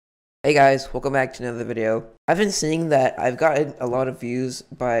Hey guys, welcome back to another video. I've been seeing that I've gotten a lot of views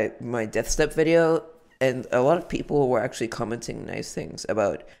by my death step video, and a lot of people were actually commenting nice things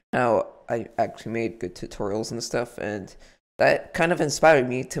about how I actually made good tutorials and stuff, and that kind of inspired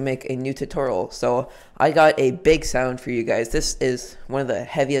me to make a new tutorial. So I got a big sound for you guys. This is one of the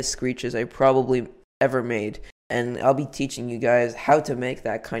heaviest screeches I probably ever made, and I'll be teaching you guys how to make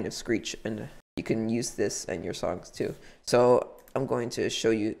that kind of screech, and you can use this in your songs too. So I'm going to show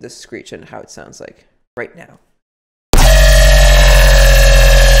you the screech and how it sounds like right now.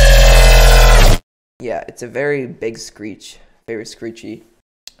 Yeah, it's a very big screech, very screechy,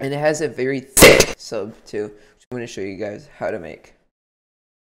 and it has a very thick sub too, which I'm going to show you guys how to make.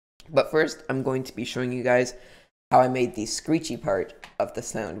 But first, I'm going to be showing you guys how I made the screechy part of the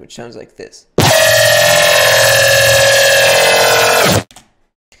sound, which sounds like this.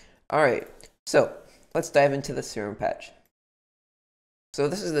 Alright, so let's dive into the serum patch. So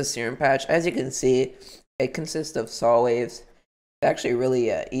this is the serum patch. As you can see, it consists of saw waves. It's actually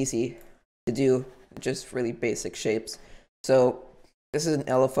really easy to do, just really basic shapes. So this is an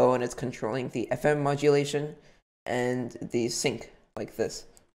LFO and it's controlling the FM modulation and the sync like this.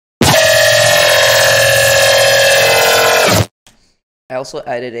 I also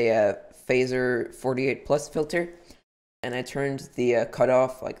added a phaser 48 plus filter, and I turned the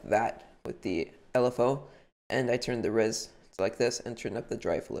cutoff like that with the LFO, and I turned the res like this and turn up the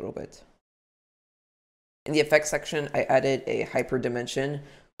drive a little bit. In the effects section, I added a hyperdimension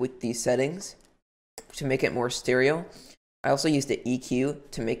with the settings to make it more stereo. I also used the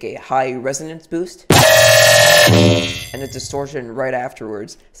EQ to make a high resonance boost and a distortion right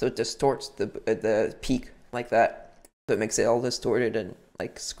afterwards, so it distorts the peak like that, so it makes it all distorted and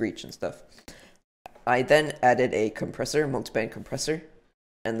like screech and stuff. I then added a compressor, multiband compressor,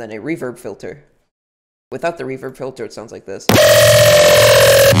 and then a reverb filter. Without the reverb filter, it sounds like this.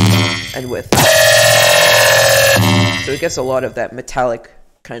 And with. So it gets a lot of that metallic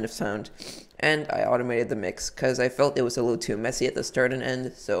kind of sound. And I automated the mix because I felt it was a little too messy at the start and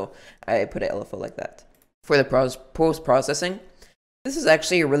end, so I put an LFO like that. For the post-processing, this is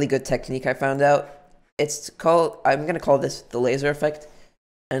actually a really good technique I found out. It's called, I'm going to call this the laser effect.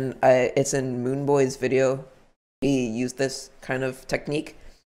 And it's in Moonboy's video. He used this kind of technique.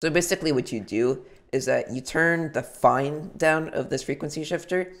 So basically what you do is that you turn the fine down of this frequency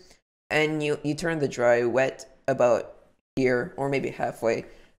shifter, and you turn the dry wet about here, or maybe halfway,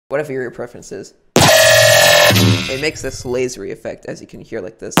 whatever your preference is. It makes this lasery effect, as you can hear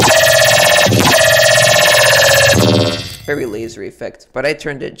like this. Very lasery effect, but I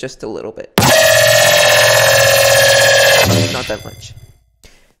turned it just a little bit. Not that much.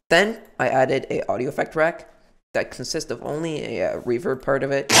 Then I added a audio effect rack that consists of only a reverb part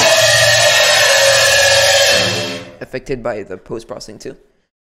of it, affected by the post-processing too,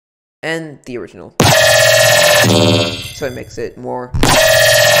 and the original. So it makes it more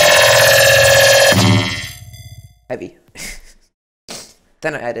heavy.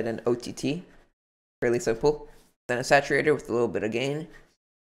 Then I added an OTT, fairly simple. Then a saturator with a little bit of gain,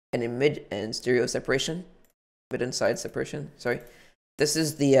 and a mid and stereo separation, mid and side separation, sorry. This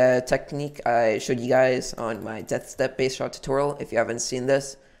is the technique I showed you guys on my death step bass shot tutorial. If you haven't seen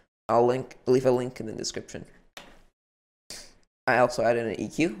this, I'll leave a link in the description. I also added an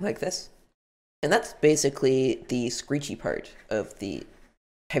EQ like this. And that's basically the screechy part of the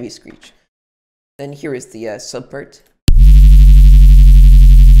heavy screech. Then here is the sub part.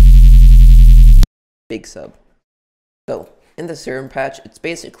 Big sub. So, in the serum patch, it's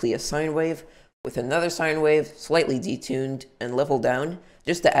basically a sine wave with another sine wave, slightly detuned and leveled down,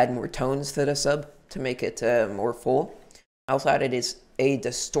 just to add more tones to the sub to make it more full. I also added a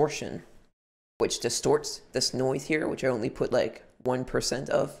distortion, which distorts this noise here, which I only put like 1%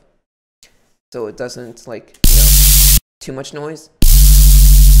 of, so it doesn't like, you know, too much noise.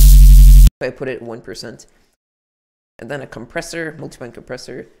 So I put it 1%. And then a compressor, multiband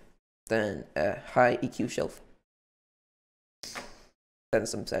compressor, then a high EQ shelf. Then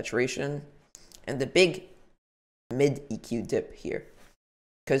some saturation, and the big mid EQ dip here.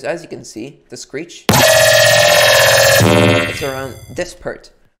 Because as you can see, the screech, it's around this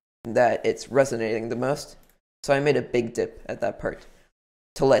part that it's resonating the most. So I made a big dip at that part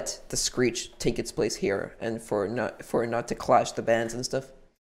to let the screech take its place here, and for it not to clash the bands and stuff.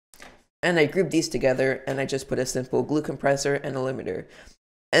 And I grouped these together, and I just put a simple glue compressor and a limiter.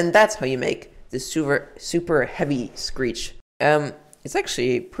 And that's how you make this super heavy screech. It's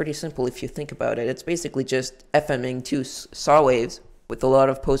actually pretty simple if you think about it. It's basically just FMing two saw waves with a lot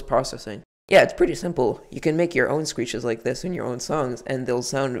of post-processing. Yeah, it's pretty simple. You can make your own screeches like this in your own songs, and they'll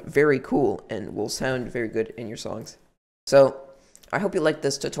sound very cool and will sound very good in your songs. So, I hope you liked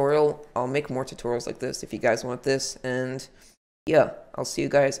this tutorial. I'll make more tutorials like this if you guys want this, and yeah, I'll see you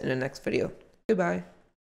guys in the next video. Goodbye.